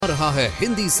रहा है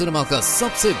हिंदी सिनेमा का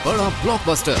सबसे बड़ा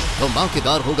ब्लॉकबस्टर।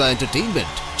 धमाकेदार होगा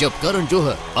एंटरटेनमेंट जब करण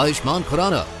जौहर, आयुष्मान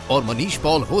खुराना और मनीष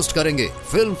पॉल होस्ट करेंगे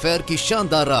फिल्म फेयर की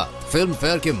शानदार रात। फिल्म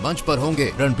फेयर के मंच पर होंगे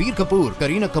रणबीर कपूर,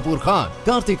 करीना कपूर खान,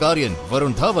 कार्तिक आर्यन,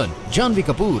 वरुण धवन, जानवी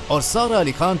कपूर और सारा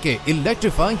अली खान के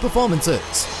इलेक्ट्रीफाइंग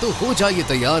परफॉर्मेंसेस। तो हो जाइए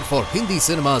तैयार for Hindi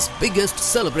cinema's biggest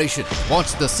celebration.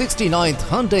 Watch the 69th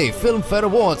Hyundai Film Fair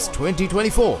Awards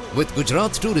 2024 with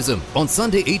Gujarat Tourism on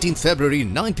Sunday 18th February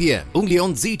 9 p.m. only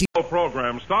on ZT.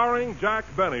 Program starring Jack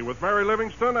Benny with Mary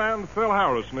Livingston and Phil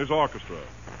Harris and his orchestra.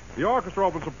 The orchestra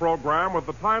opens the program with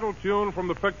the title tune from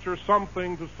the picture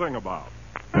Something to Sing About.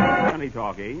 Funny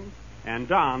talking. And,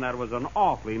 Don, that was an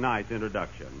awfully nice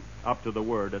introduction, up to the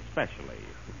word especially.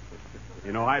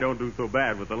 You know, I don't do so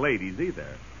bad with the ladies either.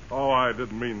 Oh, I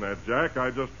didn't mean that, Jack.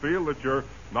 I just feel that you're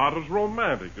not as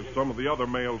romantic as some of the other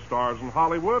male stars in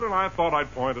Hollywood, and I thought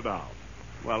I'd point it out.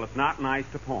 Well, it's not nice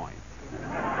to point.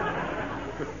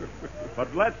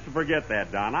 But let's forget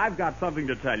that, Don. I've got something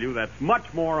to tell you that's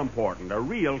much more important, a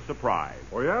real surprise.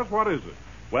 Oh, yes? What is it?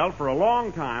 Well, for a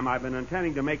long time, I've been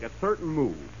intending to make a certain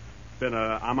move. It's been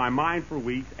on my mind for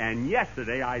weeks, and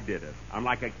yesterday I did it. I'm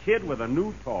like a kid with a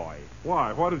new toy.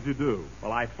 Why? What did you do?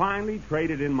 Well, I finally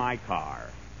traded in my car.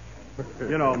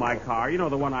 You know, my car. You know,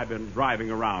 the one I've been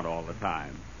driving around all the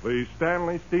time. The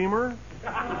Stanley steamer?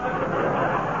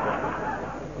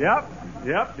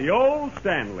 Yep, the old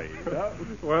Stanley.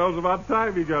 Well, it's about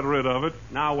time you got rid of it.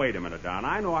 Now, wait a minute, Don.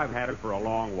 I know I've had it for a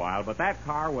long while, but that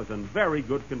car was in very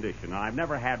good condition, and I've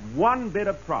never had one bit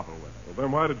of trouble with it. Well,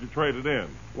 then why did you trade it in?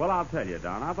 Well, I'll tell you,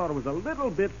 Don. I thought it was a little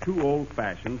bit too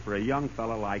old-fashioned for a young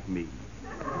fella like me.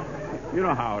 You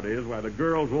know how it is, why the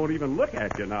girls won't even look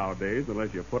at you nowadays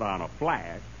unless you put on a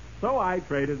flash. So I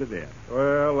traded it in.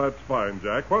 Well, that's fine,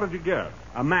 Jack. What did you get?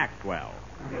 A Maxwell.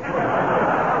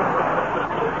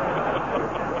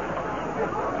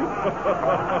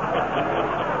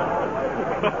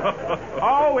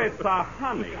 Oh, it's a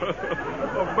honey.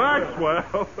 A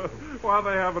Maxwell? Why,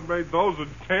 they haven't made those in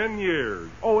 10 years.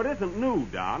 Oh, it isn't new,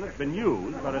 Don. It's been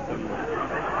used, but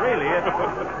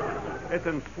it's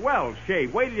in swell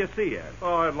shape. Wait till you see it.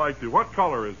 Oh, I'd like to. What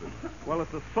color is it? Well,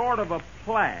 it's a sort of a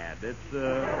plaid. It's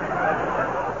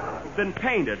been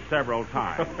painted several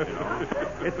times, you know.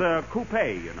 It's a coupe,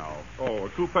 you know. Oh, a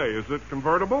coupe. Is it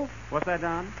convertible? What's that,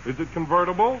 Don? Is it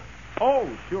convertible? Oh,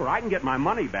 sure. I can get my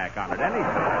money back on it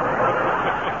anytime.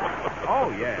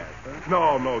 Oh, yes.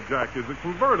 No, Jack. Is it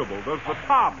convertible? Does the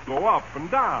top go up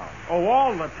and down? Oh,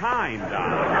 all the time,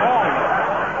 Don. All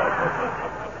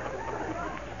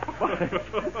the time.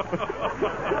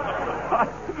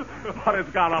 But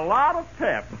it's got a lot of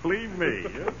pep, believe me.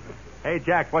 Hey,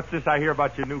 Jack, what's this I hear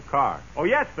about your new car? Oh,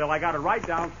 yes, Phil. I got it right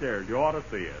downstairs. You ought to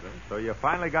see it. So you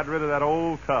finally got rid of that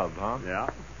old tub, huh? Yeah.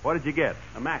 What did you get?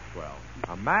 A Maxwell.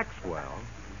 A Maxwell?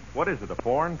 What is it, a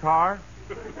foreign car?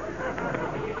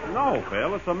 No,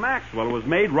 Phil, it's a Maxwell. It was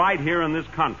made right here in this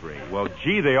country. Well,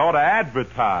 gee, they ought to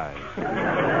advertise.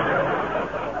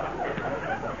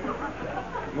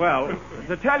 Well,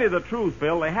 to tell you the truth,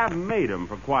 Phil, they haven't made them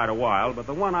for quite a while, but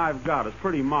the one I've got is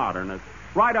pretty modern. It's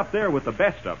right up there with the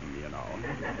best of them, you know.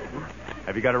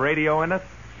 Have you got a radio in it?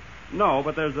 No,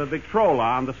 but there's a Victrola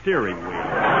on the steering wheel.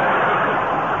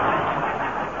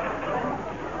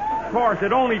 Of course,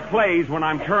 it only plays when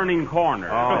I'm turning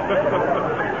corners. Oh.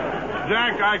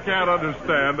 Jack, I can't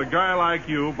understand a guy like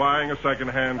you buying a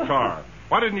second-hand car.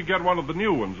 Why didn't you get one of the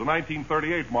new ones, the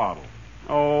 1938 model?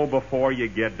 Oh, before you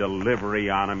get delivery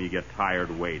on them, you get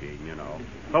tired waiting, you know.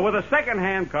 But with a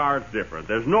second-hand car, it's different.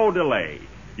 There's no delay.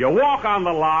 You walk on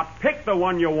the lot, pick the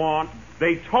one you want,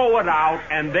 they tow it out,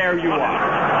 and there you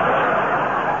are.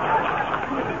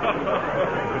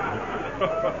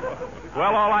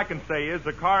 Well, all I can say is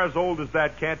a car as old as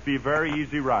that can't be very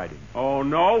easy riding. Oh,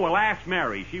 no? Well, ask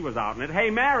Mary. She was out in it. Hey,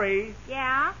 Mary.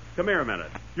 Yeah? Come here a minute.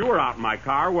 You were out in my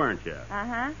car, weren't you?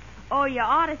 Uh-huh. Oh, you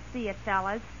ought to see it,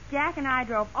 fellas. Jack and I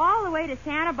drove all the way to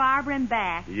Santa Barbara and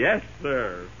back. Yes,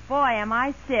 sir. Boy, am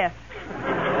I stiff.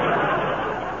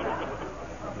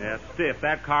 Yeah, stiff.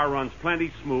 That car runs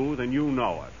plenty smooth, and you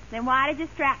know it. Then why did you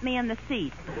strap me in the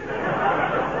seat?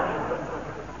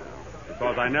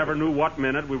 Because I never knew what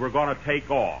minute we were going to take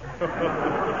off.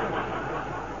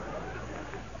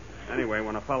 Anyway,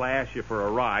 when a fella asks you for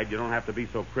a ride, you don't have to be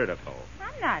so critical.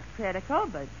 I'm not critical,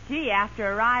 but gee, after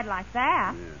a ride like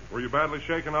that. Yeah. Were you badly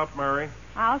shaken up, Mary?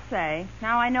 I'll say.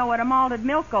 Now I know what a malted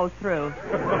milk goes through.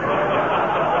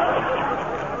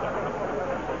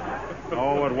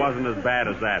 Oh, it wasn't as bad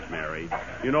as that, Mary.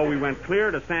 You know, we went clear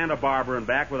to Santa Barbara and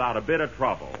back without a bit of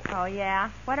trouble. Oh,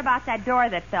 yeah? What about that door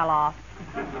that fell off?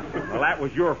 Well, that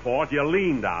was your fault. You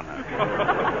leaned on it.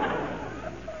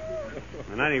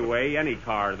 And anyway, any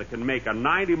car that can make a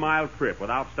 90-mile trip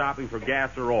without stopping for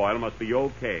gas or oil must be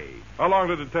okay. How long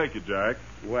did it take you, Jack?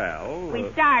 Well...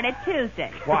 We started Tuesday.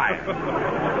 Quiet.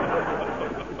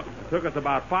 It took us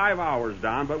about 5 hours,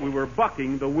 Don, but we were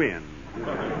bucking the wind.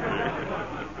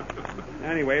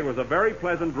 Anyway, it was a very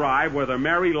pleasant drive, whether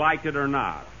Mary liked it or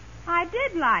not. I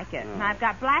did like it, and I've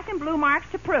got black and blue marks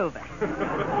to prove it.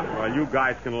 Well, you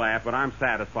guys can laugh, but I'm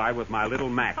satisfied with my little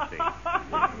Maxie.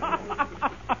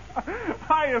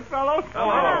 Hiya, fellows.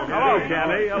 Hello. Hello,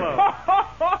 Kenny. Hello.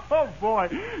 Oh, boy.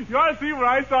 You ought to see what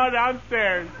I saw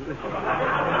downstairs.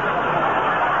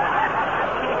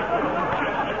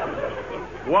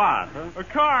 What? Huh? A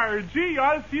car. Gee, you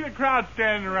ought to see the crowd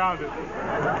standing around it.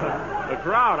 The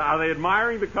crowd, are they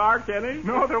admiring the car, Kenny?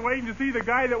 No, they're waiting to see the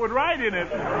guy that would ride in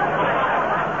it.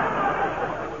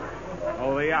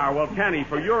 Oh, they are. Well, Kenny,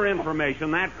 for your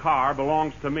information, that car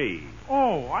belongs to me.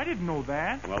 Oh, I didn't know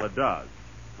that. Well, it does.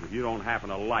 If you don't happen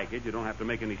to like it, you don't have to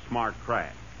make any smart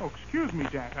cracks. Oh, excuse me,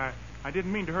 Jack. I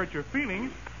didn't mean to hurt your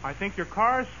feelings. I think your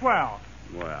car is swell.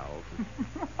 Well.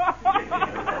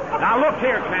 Now, look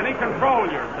here, Kenny. Control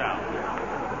yourself.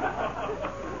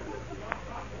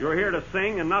 You're here to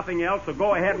sing and nothing else, so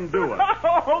go ahead and do it.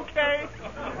 Okay.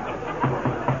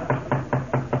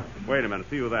 Wait a minute.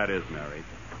 See who that is, Mary.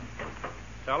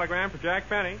 Telegram for Jack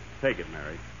Benny. Take it,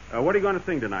 Mary. What are you going to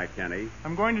sing tonight, Kenny?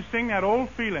 I'm going to sing that old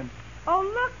feeling. Oh,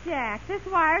 look, Jack. This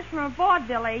wire's from a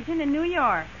vaudeville agent in New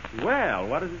York. Well,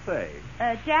 what does it say?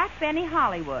 Jack Benny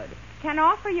Hollywood. Can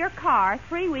offer your car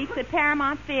 3 weeks at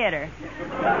Paramount Theater.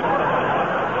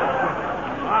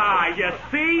 Ah, you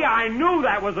see? I knew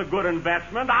that was a good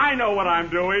investment. I know what I'm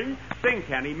doing. Sing,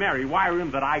 Kenny. Mary, wire him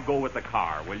that I go with the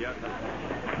car, will you?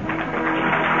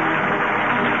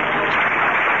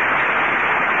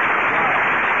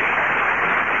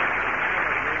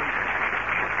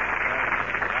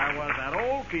 That was that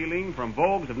old feeling from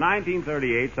Vogues of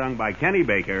 1938, sung by Kenny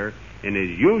Baker in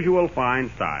his usual fine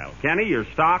style. Kenny, your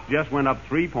stock just went up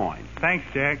 3 points. Thanks,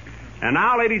 Jack. And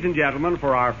now, ladies and gentlemen,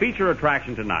 for our feature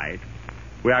attraction tonight,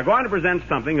 we are going to present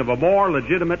something of a more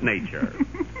legitimate nature.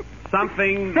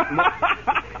 Something...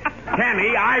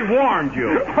 Kenny, I warned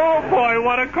you. Oh, boy,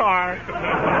 what a car.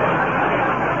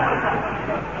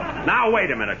 Now,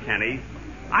 wait a minute, Kenny.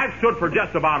 I've stood for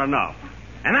just about enough.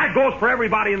 And that goes for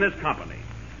everybody in this company.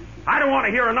 I don't want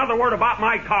to hear another word about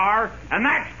my car, and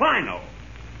that's final.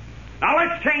 Now,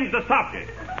 let's change the subject.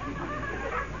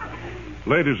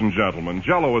 Ladies and gentlemen,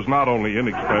 Jell-O is not only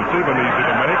inexpensive and easy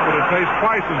to make, but it tastes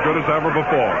twice as good as ever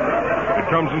before. It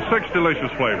comes in 6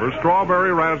 delicious flavors: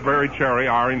 strawberry, raspberry, cherry,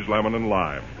 orange, lemon, and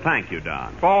lime. Thank you,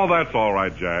 Don. Oh, that's all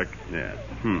right, Jack. Yes.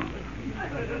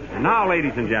 Now,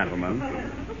 ladies and gentlemen,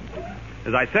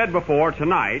 as I said before,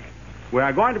 tonight, we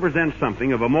are going to present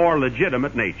something of a more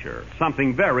legitimate nature,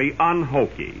 something very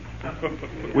unhokey.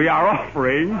 We are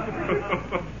offering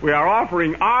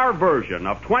our version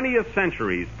of 20th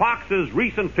century's Fox's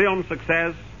recent film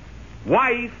success,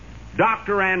 Wife,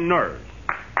 Doctor, and Nurse.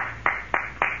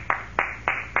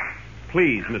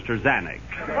 Please, Mr. Zanuck.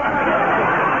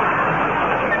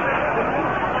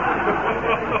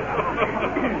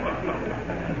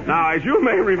 Now, as you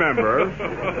may remember,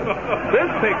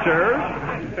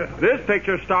 this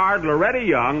picture starred Loretta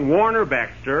Young, Warner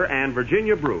Baxter, and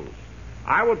Virginia Bruce.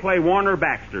 I will play Warner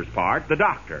Baxter's part, the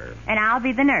doctor. And I'll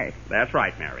be the nurse. That's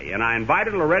right, Mary. And I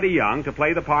invited Loretta Young to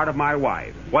play the part of my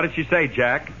wife. What did she say,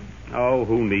 Jack? Oh,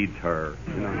 who needs her?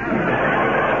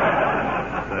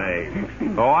 Say.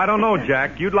 Oh, I don't know,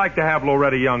 Jack. You'd like to have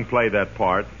Loretta Young play that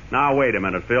part. Now, wait a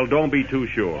minute, Phil. Don't be too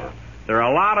sure. There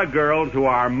are a lot of girls who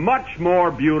are much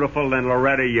more beautiful than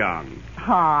Loretta Young.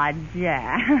 Aw,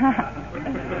 Jack.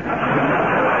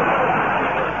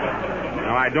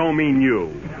 No, I don't mean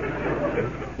you.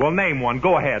 Well, name one.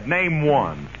 Go ahead. Name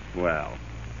one. Well,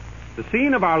 the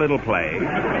scene of our little play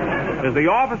is the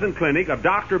office and clinic of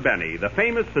Dr. Benny, the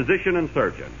famous physician and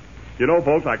surgeon. You know,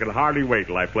 folks, I can hardly wait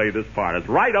till I play this part. It's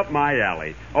right up my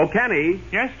alley. Oh, Kenny.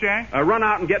 Yes, Jack? Run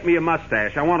out and get me a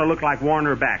mustache. I want to look like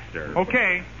Warner Baxter.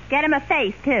 Okay. Get him a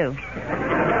face, too.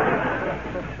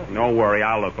 Don't worry,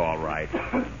 I'll look all right.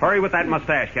 Hurry with that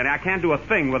mustache, Kenny. I can't do a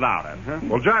thing without it. Huh?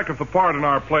 Well, Jack, if the part in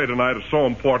our play tonight is so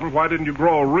important, why didn't you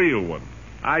grow a real one?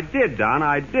 I did, Don.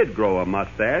 I did grow a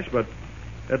mustache, but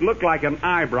it looked like an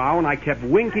eyebrow, and I kept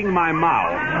winking my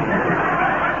mouth.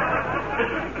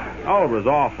 Oh, it was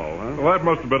awful, huh? Well, that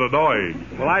must have been annoying.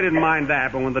 Well, I didn't mind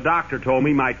that, but when the doctor told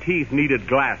me my teeth needed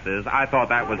glasses, I thought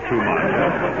that was too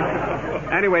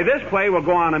much. Anyway, this play will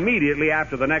go on immediately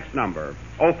after the next number.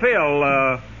 Oh, Phil,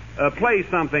 Play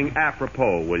something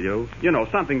apropos, will you? You know,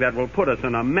 something that will put us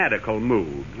in a medical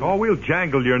mood. Oh, we'll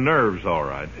jangle your nerves, all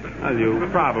right. Well, you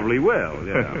probably will,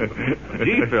 yeah.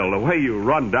 Gee, Phil, the way you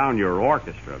run down your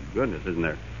orchestra, goodness, isn't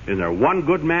there one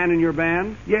good man in your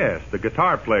band? Yes, the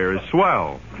guitar player is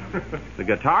swell. The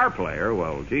guitar player?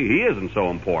 Well, gee, he isn't so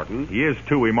important. He is,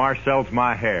 too. He marcels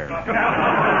my hair.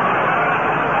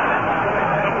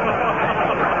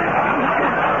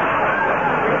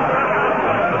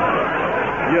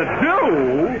 You do?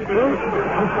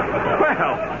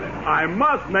 Well, I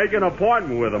must make an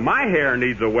appointment with him. My hair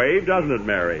needs a wave, doesn't it,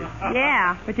 Mary?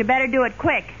 Yeah, but you better do it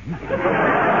quick.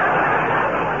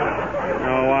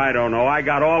 Oh, I don't know. I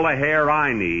got all the hair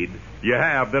I need. You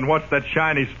have? Then what's that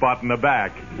shiny spot in the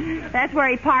back? That's where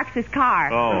he parks his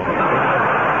car. Oh.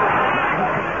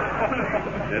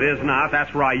 It is not.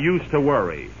 That's where I used to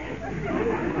worry.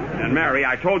 And, Mary,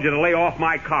 I told you to lay off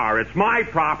my car. It's my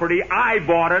property. I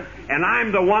bought it, and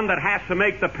I'm the one that has to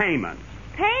make the payments.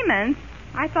 Payments?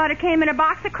 I thought it came in a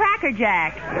box of Cracker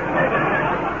Jacks.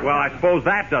 Well, I suppose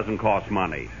that doesn't cost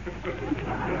money.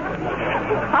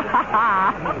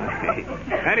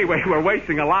 Anyway, we're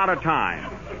wasting a lot of time.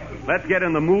 Let's get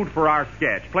in the mood for our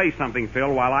sketch. Play something,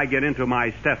 Phil, while I get into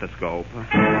my stethoscope.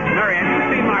 Mary, have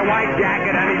you seen my white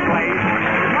jacket any place?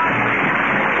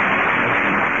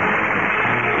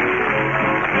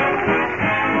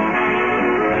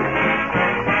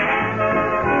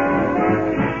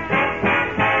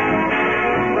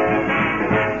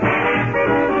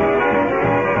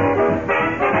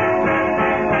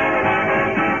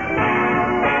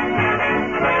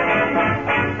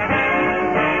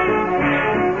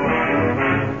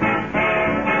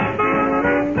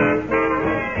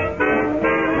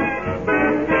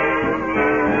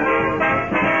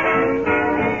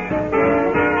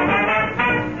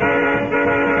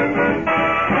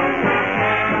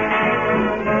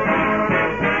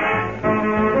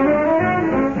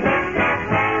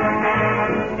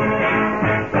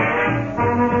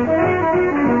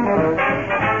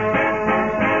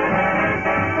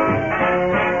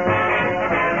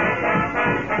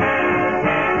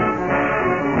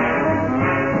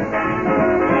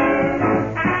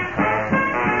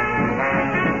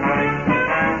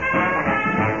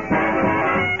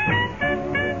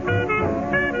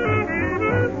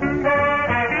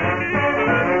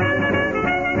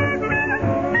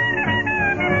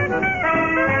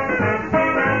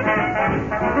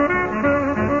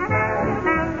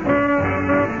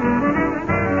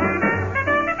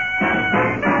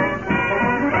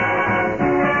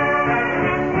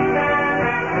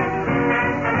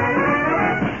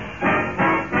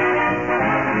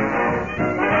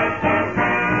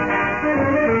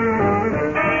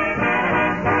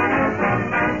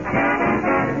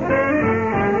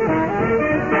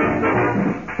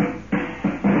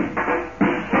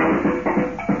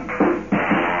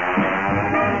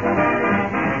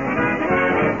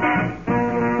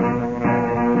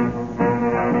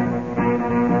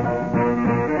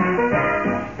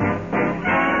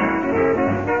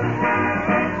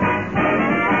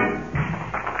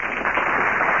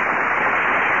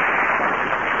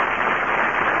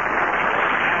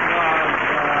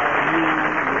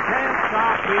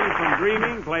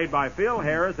 Played by Phil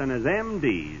Harris and his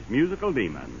MDs, musical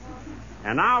demons.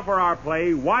 And now for our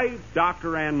play, Wife,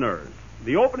 Doctor, and Nurse.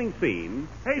 The opening scene...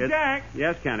 Hey, Jack.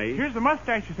 Yes, Kenny? Here's the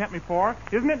mustache you sent me for.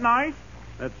 Isn't it nice?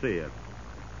 Let's see it.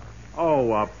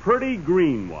 Oh, a pretty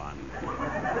green one.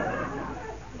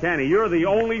 Kenny, you're the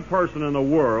only person in the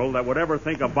world that would ever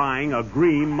think of buying a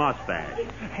green mustache.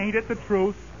 Ain't it the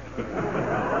truth?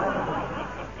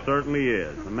 Certainly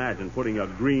is. Imagine putting a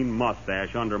green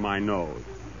mustache under my nose.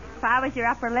 If I was your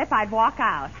upper lip, I'd walk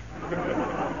out.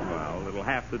 Well, it'll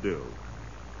have to do.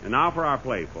 And now for our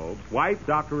play, folks. Wife,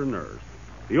 Doctor, and Nurse.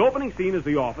 The opening scene is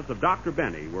the office of Dr.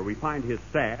 Benny, where we find his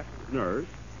staff, nurse,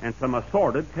 and some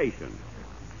assorted patients.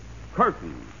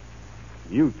 Curtains.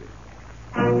 Music.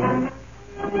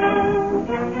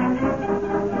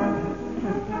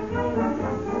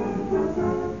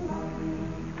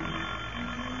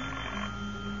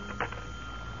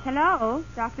 Hello,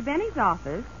 Dr. Benny's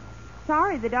office.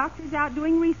 Sorry, the doctor's out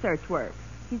doing research work.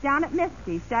 He's down at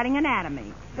Minsky's studying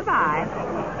anatomy. Goodbye.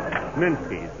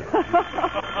 Minsky's.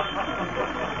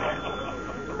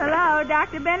 Hello,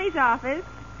 Dr. Benny's office.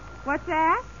 What's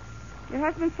that? Your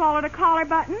husband swallowed a collar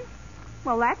button?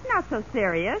 Well, that's not so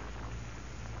serious.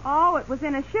 Oh, it was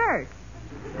in a shirt.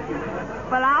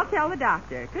 Well, I'll tell the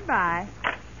doctor. Goodbye.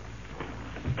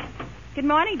 Good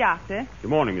morning, Doctor. Good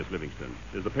morning, Miss Livingston.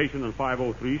 Is the patient in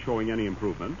 503 showing any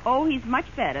improvement? Oh, he's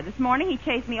much better. This morning he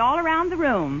chased me all around the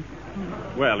room.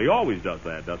 Well, he always does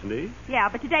that, doesn't he? Yeah,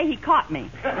 but today he caught me.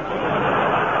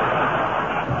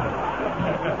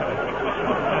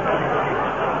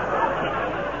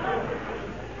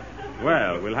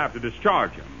 Well, we'll have to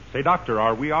discharge him. Say, Doctor,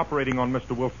 are we operating on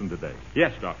Mr. Wilson today?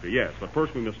 Yes, Doctor, yes. But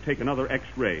first we must take another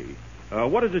X-ray.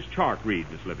 What does this chart read,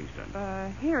 Miss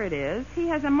Livingston? Here it is. He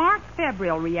has a marked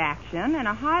febrile reaction and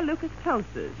a high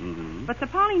leukocytosis. Mm-hmm. But the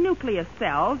polynucleus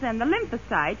cells and the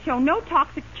lymphocytes show no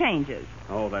toxic changes.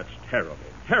 Oh, that's terrible.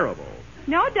 Terrible.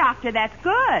 No, Doctor, that's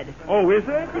good. Oh, is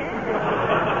it?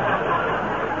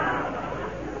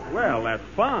 Well, that's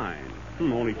fine.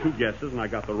 Only 2 guesses, and I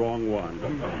got the wrong one.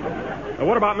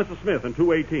 What about Mrs. Smith in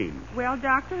 218? Well,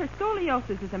 Doctor, her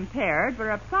scoliosis is impaired, but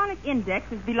her opsonic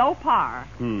index is below par.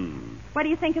 What do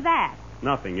you think of that?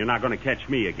 Nothing. You're not going to catch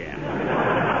me again.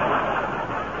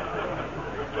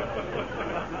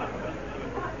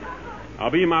 I'll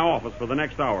be in my office for the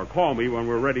next hour. Call me when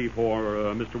we're ready for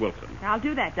Mr. Wilson. I'll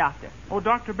do that, Doctor. Oh,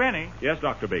 Dr. Benny, Yes,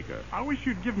 Dr. Baker. I wish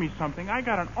you'd give me something. I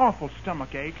got an awful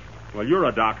stomach ache. Well, you're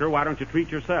a doctor. Why don't you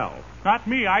treat yourself? Not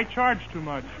me. I charge too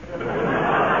much.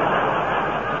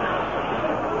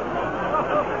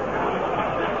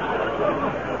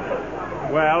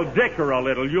 Well, dicker a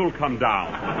little. You'll come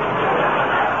down.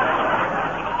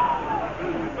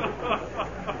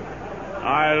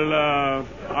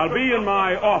 I'll be in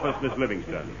my office, Miss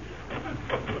Livingston.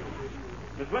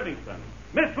 Miss Livingston.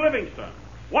 Miss Livingston.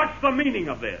 What's the meaning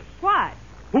of this? What?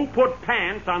 Who put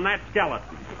pants on that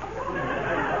skeleton?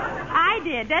 I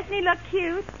did. Doesn't he look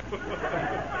cute?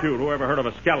 Shoot, who ever heard of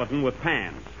a skeleton with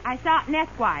pants? I saw it in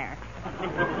Esquire.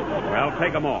 Well,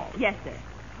 take 'em off. Yes, sir.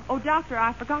 Oh, Doctor,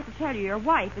 I forgot to tell you, your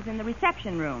wife is in the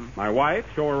reception room. My wife?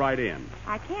 Show her right in.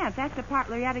 I can't. That's the part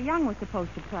Loretta Young was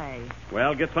supposed to play.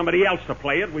 Well, get somebody else to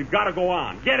play it. We've got to go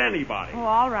on. Get anybody. Oh,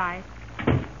 all right.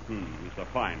 It's a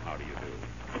fine how do you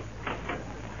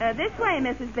do. This way,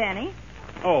 Mrs. Benny.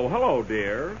 Oh, hello,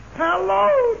 dear. Hello,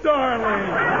 darling.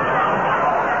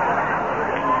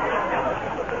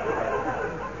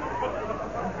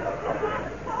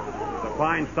 It's a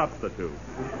fine substitute.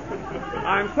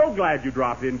 I'm so glad you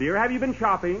dropped in, dear. Have you been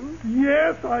shopping?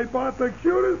 Yes, I bought the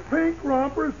cutest pink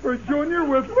rompers for Junior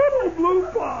with little blue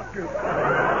pockets.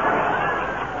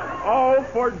 Oh,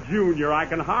 for Junior. I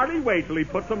can hardly wait till he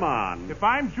puts them on. If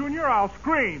I'm Junior, I'll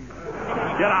scream.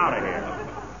 Get out of here.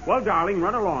 Well, darling,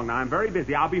 run along now. I'm very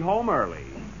busy. I'll be home early.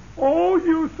 Oh,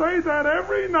 you say that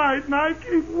every night, and I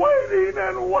keep waiting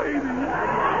and waiting.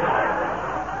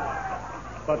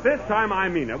 But this time I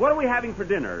mean it. What are we having for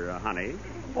dinner, honey?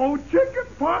 Oh, chicken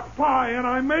pot pie, and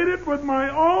I made it with my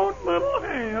own little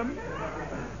hand.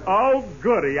 Oh,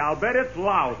 goody. I'll bet it's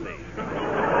lousy.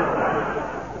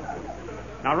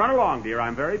 Now, run along, dear.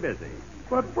 I'm very busy.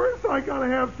 But first I gotta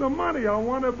have some money. I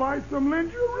want to buy some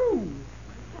lingerie.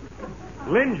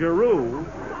 Lingeroo?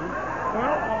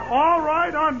 Well, all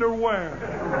right, underwear.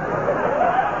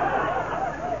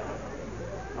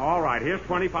 All right, here's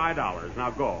 $25.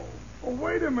 Now go. Oh,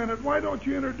 wait a minute. Why don't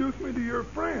you introduce me to your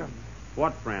friend?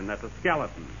 What friend? That's a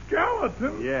skeleton.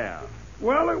 Skeleton? Yeah.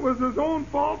 Well, it was his own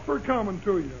fault for coming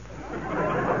to you.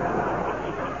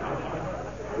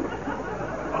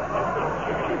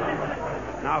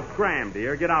 Now, scram,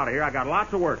 dear. Get out of here. I got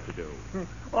lots of work to do.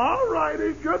 All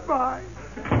righty. Goodbye.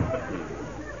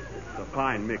 It's a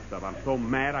fine mix-up. I'm so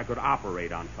mad I could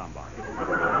operate on somebody.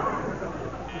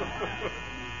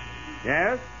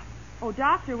 Yes? Oh,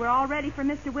 Doctor, we're all ready for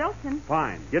Mr. Wilson.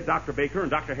 Fine. Get Dr. Baker and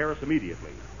Dr. Harris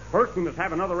immediately. First, we must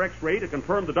have another X-ray to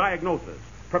confirm the diagnosis.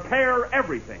 Prepare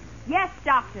everything. Yes,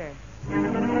 Doctor.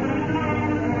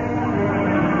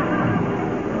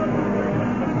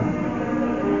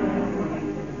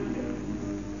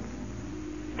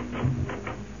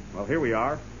 Well, here we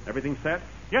are. Everything set?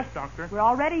 Yes, Doctor. We're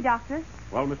all ready, Doctor.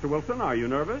 Well, Mr. Wilson, are you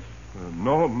nervous?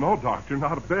 No, Doctor,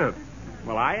 not a bit.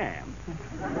 Well, I am.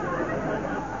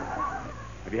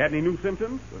 Have you had any new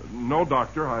symptoms? No,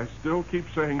 Doctor, I still keep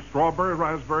saying strawberry,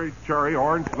 raspberry, cherry,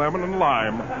 orange, lemon, and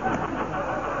lime.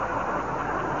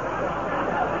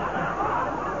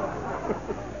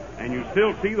 And you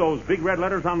still see those big red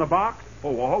letters on the box?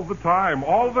 Oh, all the time,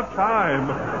 all the time.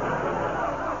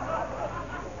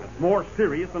 It's more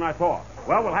serious than I thought.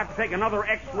 Well, we'll have to take another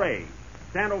X-ray.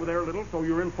 Stand over there a little so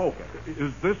you're in focus.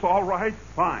 Is this all right?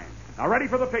 Fine. Now, ready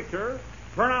for the picture.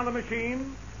 Turn on the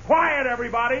machine. Quiet,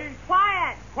 everybody.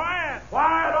 Quiet. Quiet.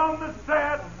 Quiet on the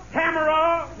set.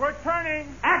 Camera. We're turning.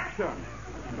 Action.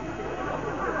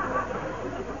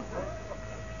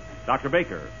 Dr.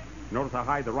 Baker, notice how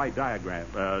high the right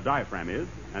diaphragm is,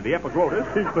 and the epiglottis.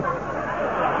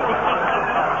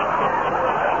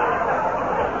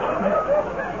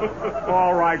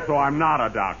 All right, so I'm not a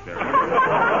doctor.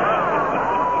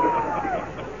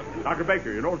 Dr.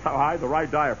 Baker, you notice how high the right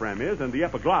diaphragm is, and the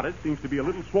epiglottis seems to be a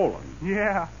little swollen.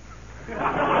 Yeah.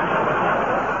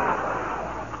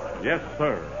 Yes,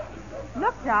 sir.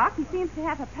 Look, Doc, he seems to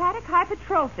have hepatic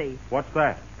hypertrophy. What's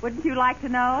that? Wouldn't you like to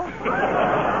know?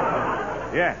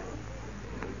 Yes.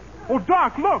 Oh,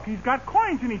 Doc, look, he's got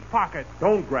coins in his pocket.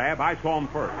 Don't grab. I saw him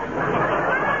first.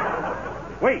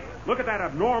 Wait, look at that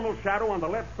abnormal shadow on the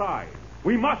left side.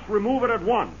 We must remove it at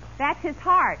once. That's his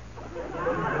heart.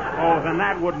 Oh, then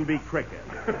that wouldn't be cricket.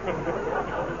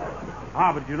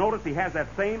 But you notice he has that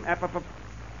same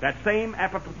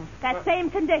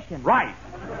condition. Right.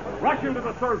 Rush into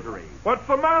the surgery. What's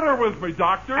the matter with me,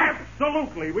 Doctor?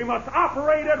 Absolutely. We must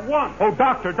operate at once. Oh,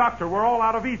 Doctor, we're all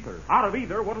out of ether. Out of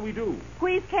either, what do we do?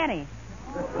 Squeeze Kenny.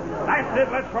 That's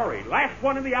it. Let's hurry. Last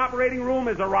one in the operating room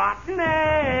is a rotten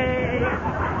egg.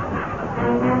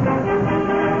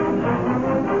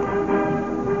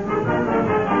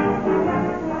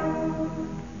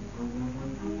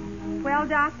 Well,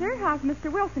 Doctor, how's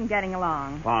Mr. Wilson getting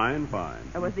along? Fine.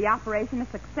 Was the operation a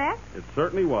success? It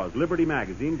certainly was. Liberty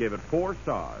Magazine gave it 4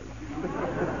 stars.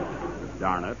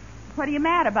 Darn it. What are you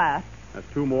mad about? That's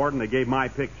 2 more than they gave my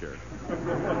picture.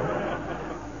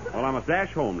 Well, I must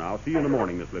dash home now. See you in the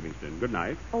morning, Miss Livingston. Good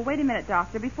night. Oh, wait a minute,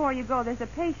 Doctor. Before you go, there's a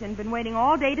patient been waiting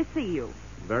all day to see you.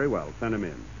 Very well. Send him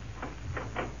in.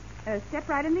 Step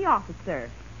right in the office, sir.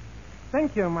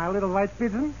 Thank you, my little white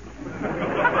pigeon.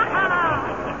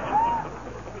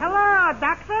 Hello,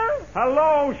 doctor.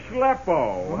 Hello,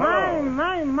 Schleppo.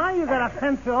 My, you got a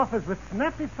fancy office with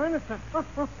snappy furniture.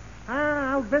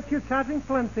 I'll bet you're charging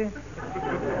plenty.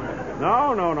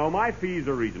 No. My fees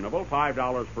are reasonable.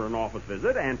 $5 for an office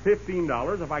visit and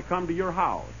 $15 if I come to your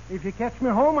house. If you catch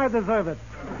me home, I deserve it.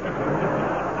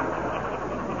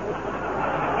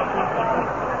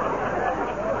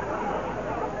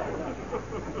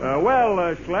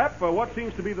 Schlepp, what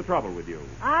seems to be the trouble with you?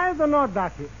 I don't know,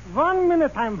 Doctor. 1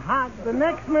 minute I'm hot, the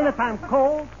next minute I'm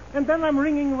cold, and then I'm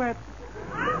wringing wet.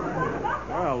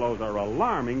 Well, those are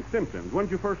alarming symptoms. When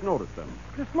did you first notice them?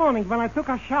 This morning when I took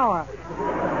a shower.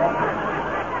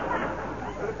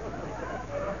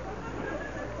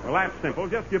 Well, that's simple.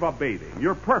 Just give up bathing.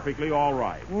 You're perfectly all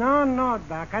right. No,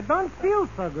 Doc. I don't feel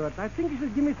so good. I think you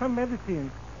should give me some medicine.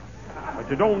 But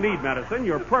you don't need medicine.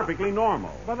 You're perfectly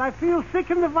normal. But I feel sick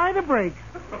in the vertebrae.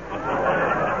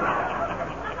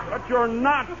 But you're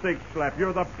not sick, Schlepp.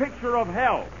 You're the picture of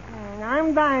health.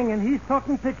 I'm dying, and he's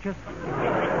talking pictures.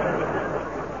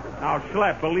 Now,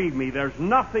 Schlepp, believe me, there's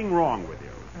nothing wrong with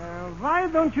you. Why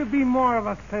don't you be more of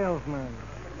a salesman?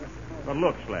 But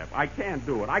look, Schlepp, I can't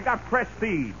do it. I got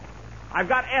prestige. I've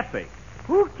got ethics.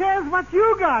 Who cares what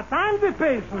you got? I'm the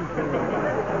patient.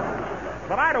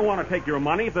 But I don't want to take your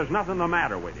money if there's nothing the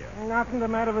matter with you. Nothing the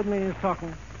matter with me is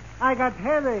talking. I got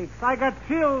headaches, I got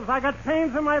chills, I got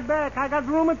pains in my back, I got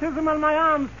rheumatism on my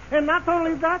arms, and not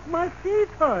only that, my feet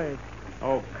hurt.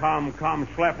 Oh, come,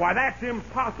 Schlepp. Why, that's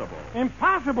impossible.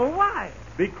 Impossible? Why?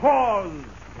 Because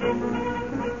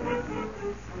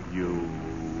you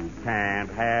can't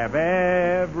have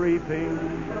everything.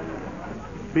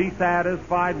 Be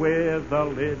satisfied with the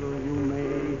little you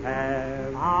may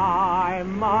have. I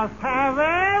must have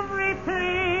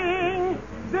everything.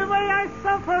 The way I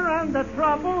suffer and the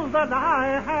troubles that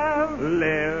I have.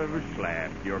 Live,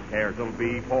 Schlepp. Your cares will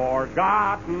be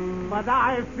forgotten. But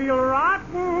I feel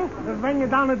rotten. Bring you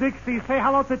down to Dixie. Say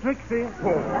hello to Trixie.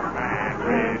 Poor man,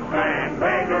 rich man,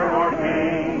 beggar or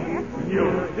king. You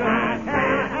just can't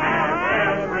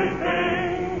have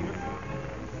everything.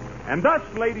 And thus,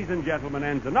 ladies and gentlemen,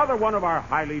 ends another one of our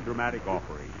highly dramatic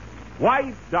offerings.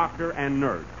 Wife, Doctor, and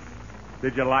Nurse.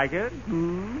 Did you like it?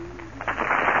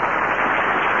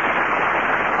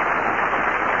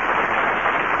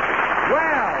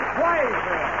 Well, play,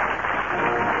 Phil.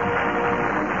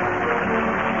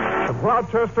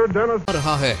 Rochester, Dennis.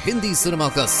 रहा है Hindi cinema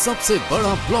का सबसे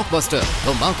बड़ा blockbuster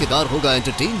धमाकेदार होगा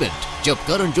entertainment जब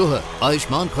करण जौहर,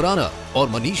 आयुष्मान खुराना और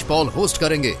Manish Paul host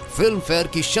करेंगे फिल्म फेयर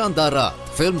की शानदार रात।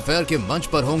 फिल्म फेयर के मंच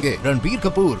पर होंगे रणबीर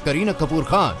कपूर, करीना कपूर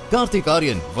खान, कार्तिक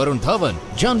आर्यन, वरुण धवन,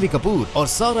 जानवी कपूर और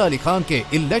सारा अली खान के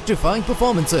इलेक्ट्रीफाइंग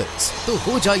परफॉर्मेंसेस। तो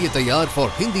हो जाइए तैयार for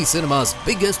Hindi cinema's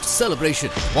biggest celebration.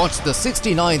 Watch the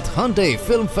 69th Hyundai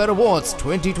Film Fair Awards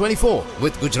 2024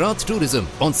 with Gujarat Tourism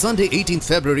on Sunday 18th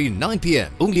February 9 p.m.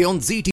 only on ZT.